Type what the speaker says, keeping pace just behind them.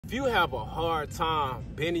If you have a hard time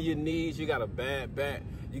bending your knees, you got a bad back,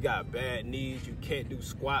 you got bad knees, you can't do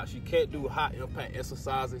squats, you can't do high impact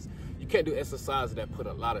exercises, you can't do exercises that put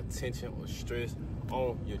a lot of tension or stress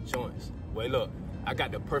on your joints. Well, look, I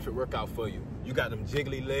got the perfect workout for you. You got them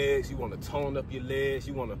jiggly legs, you want to tone up your legs,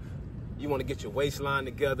 you want to get your waistline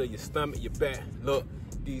together, your stomach, your back. Look,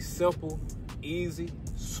 these simple, easy,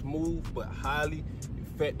 smooth, but highly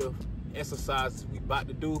effective exercises we about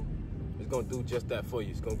to do, it's gonna do just that for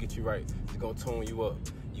you. It's gonna get you right. It's gonna tone you up.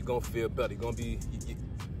 You're gonna feel better. You're gonna be,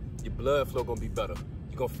 your blood flow gonna be better.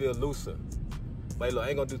 You're gonna feel looser. But hey, look, I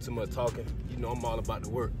ain't gonna do too much talking. You know I'm all about the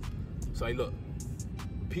work. So hey, look,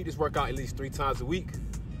 repeat this workout at least 3 times a week.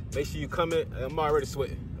 Make sure you come in. I'm already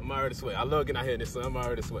sweating. I love getting out here in this sun. I'm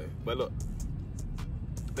already sweating. But look,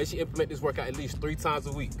 make sure you implement this workout at least 3 times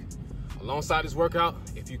a week. Alongside this workout,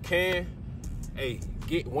 if you can, hey,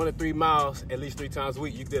 get 1 to 3 miles at least 3 times a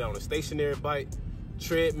week. You can do it on a stationary bike,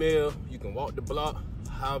 treadmill, you can walk the block,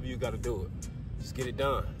 however you gotta do it. Just get it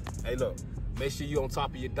done. Hey look, make sure you on top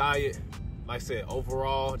of your diet. Like I said,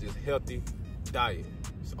 overall, just healthy diet.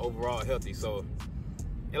 Just overall healthy. So,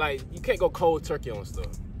 and like, you can't go cold turkey on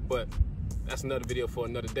stuff, but that's another video for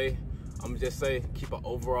another day. I'm just saying, keep an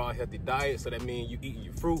overall healthy diet. So that means you eating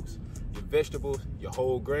your fruits, your vegetables, your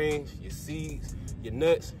whole grains, your seeds, your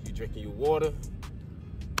nuts, you drinking your water,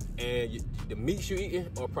 and the meats you eating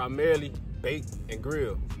are primarily baked and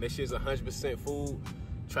grilled. Make sure it's 100% food.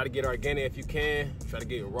 Try to get organic if you can. Try to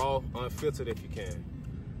get it raw, unfiltered if you can.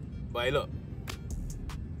 But hey, look,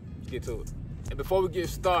 let's get to it. And before we get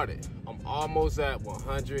started, I'm almost at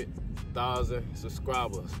 100,000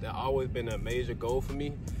 subscribers. That's always been a major goal for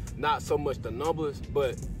me. Not so much the numbers,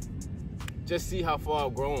 but just see how far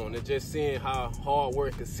I've grown and just seeing how hard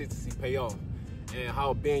work, consistency pay off, and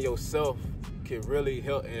how being yourself can really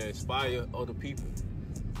help and inspire other people.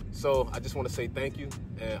 So I just want to say thank you,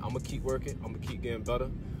 and I'm gonna keep working. I'm gonna keep getting better.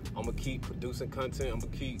 I'm gonna keep producing content. I'm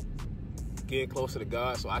gonna keep getting closer to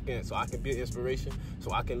God, so I can be an inspiration,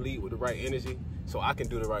 so I can lead with the right energy, so I can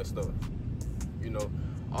do the right stuff. You know,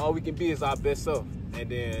 all we can be is our best self, and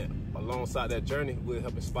then alongside that journey, we'll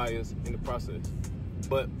help inspire us in the process.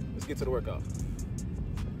 But let's get to the workout.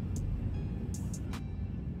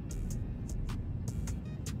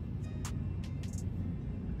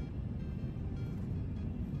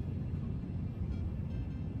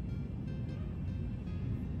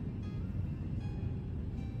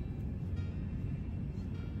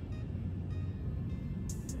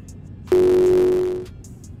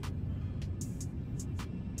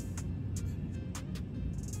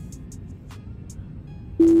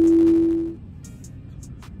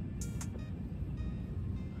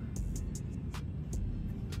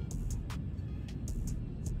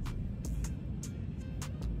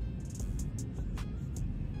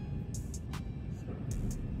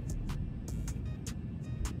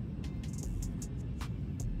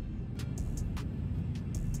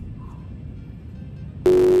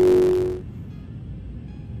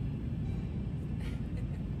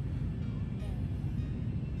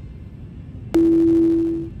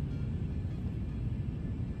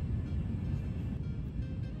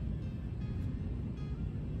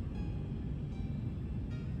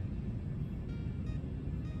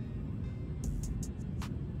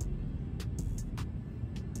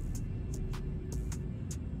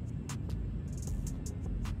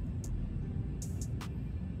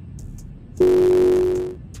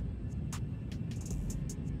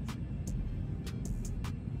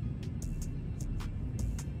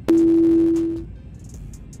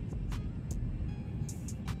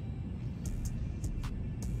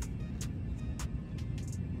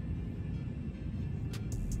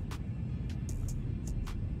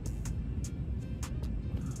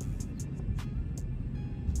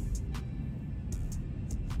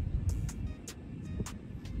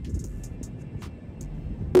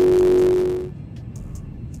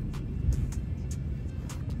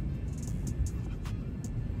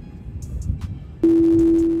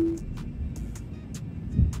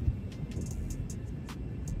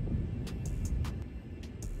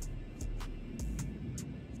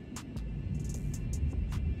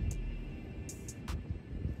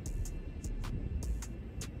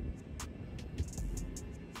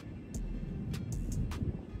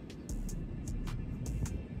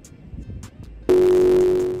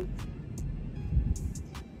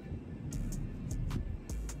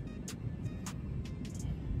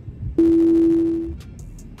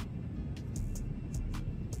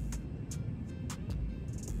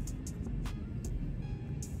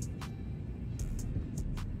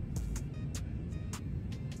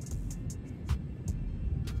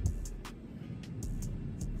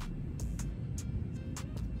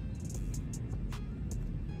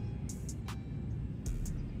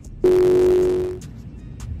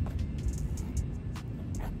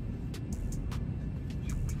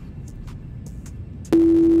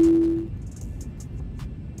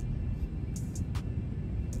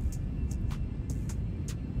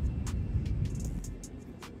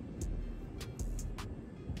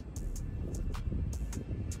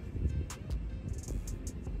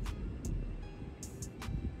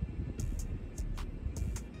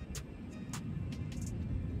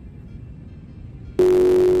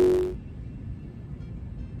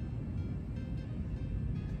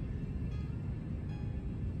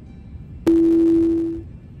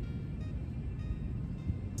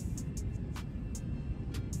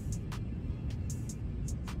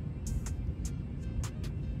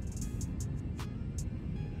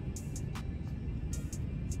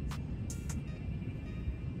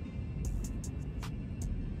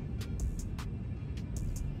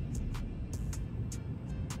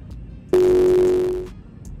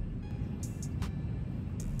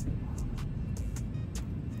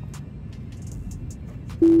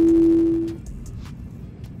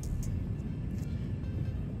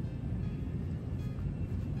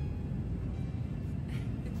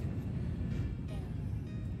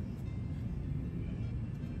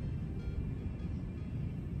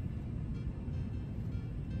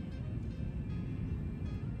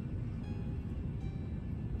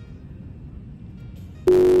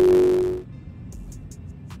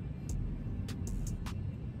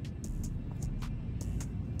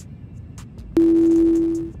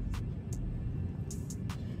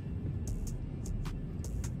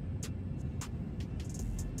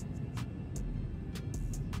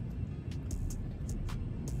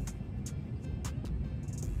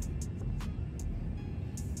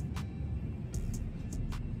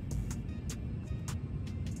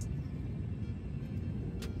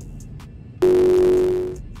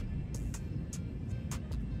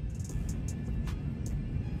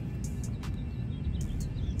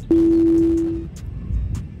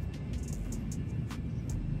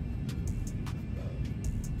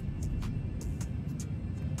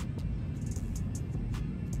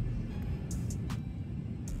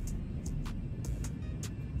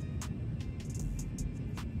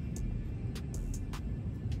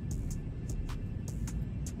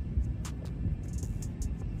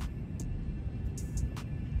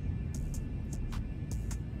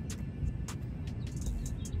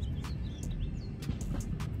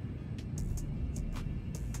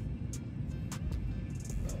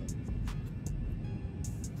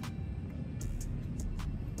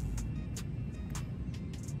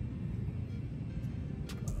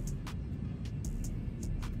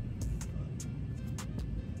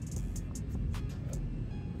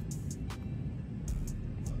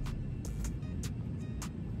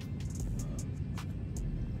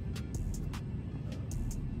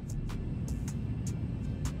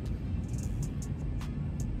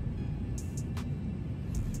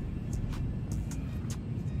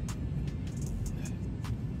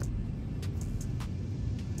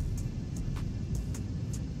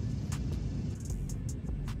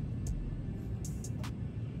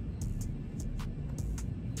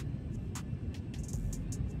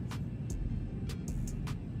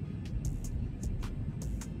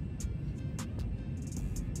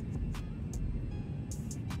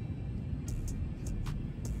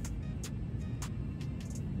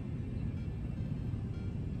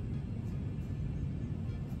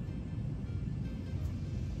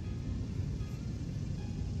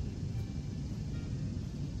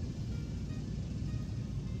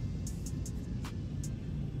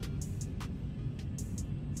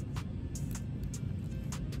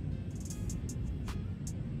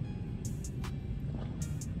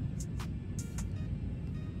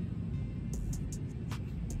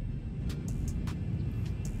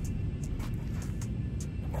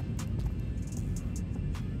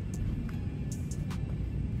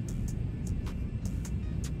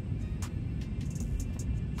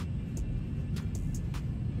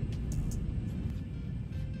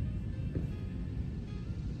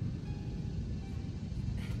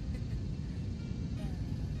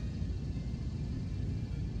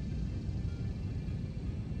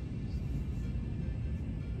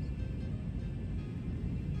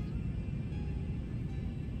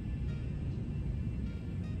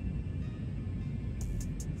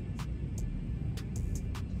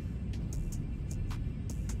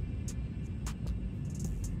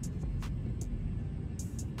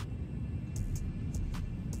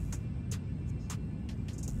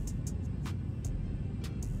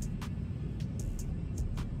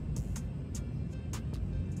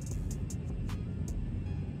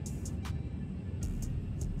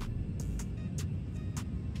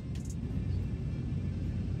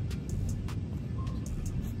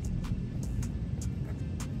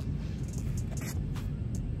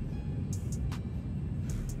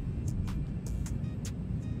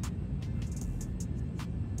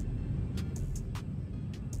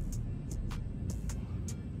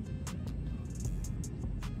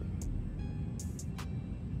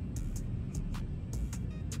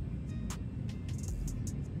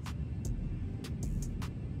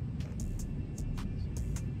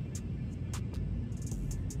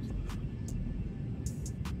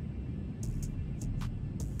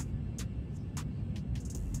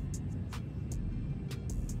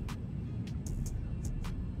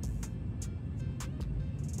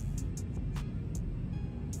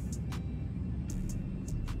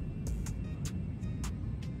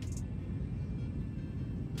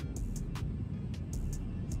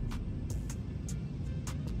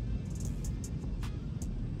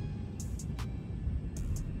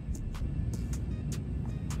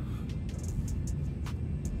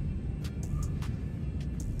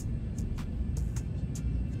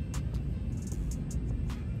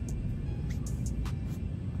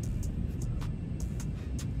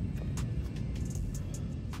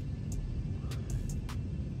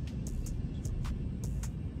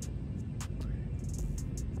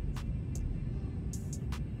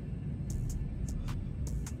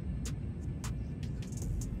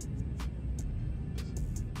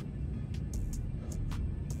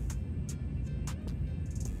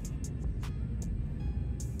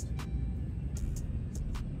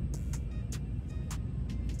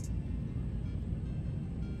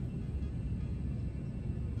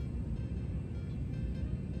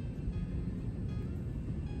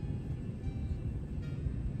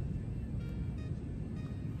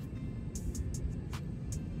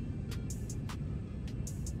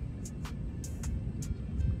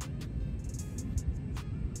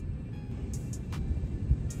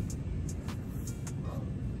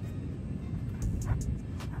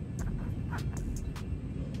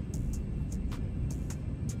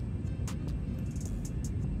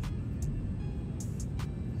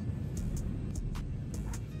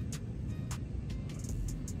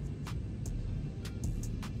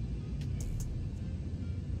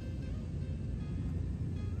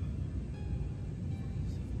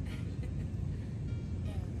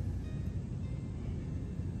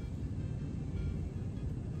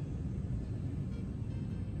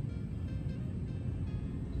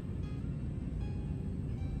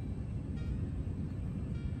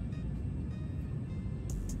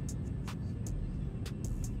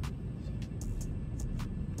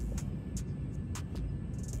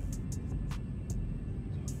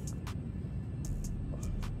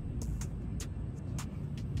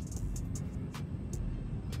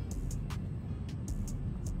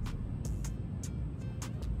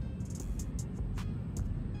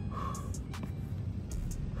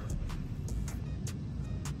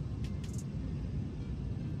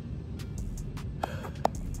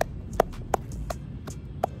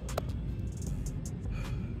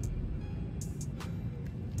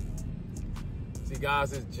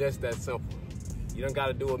 guys, it's just that simple. You don't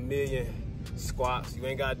gotta do 1,000,000 squats. You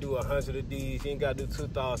ain't gotta do 100 of these. You ain't gotta do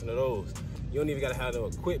 2,000 of those. You don't even gotta have no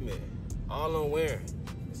equipment. All I'm wearing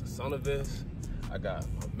is a sauna vest. I got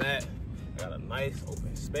my mat. I got a nice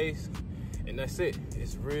open space. And that's it.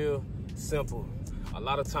 It's real simple. A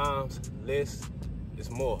lot of times, less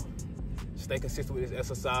is more. Stay consistent with this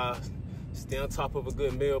exercise. Stay on top of a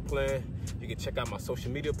good meal plan. You can check out my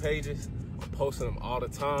social media pages. I'm posting them all the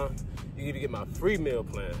time. You need to get my free meal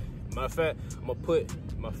plan. Matter of fact, I'm gonna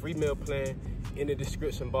put my free meal plan in the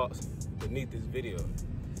description box beneath this video.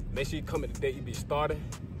 Make sure you come at the date you be starting.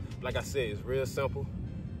 Like I said, it's real simple,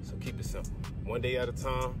 so keep it simple. One day at a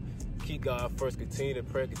time. Keep God first. Continue to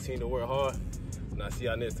pray. Continue to work hard. And I'll see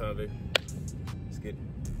y'all next time, baby. Let's get it.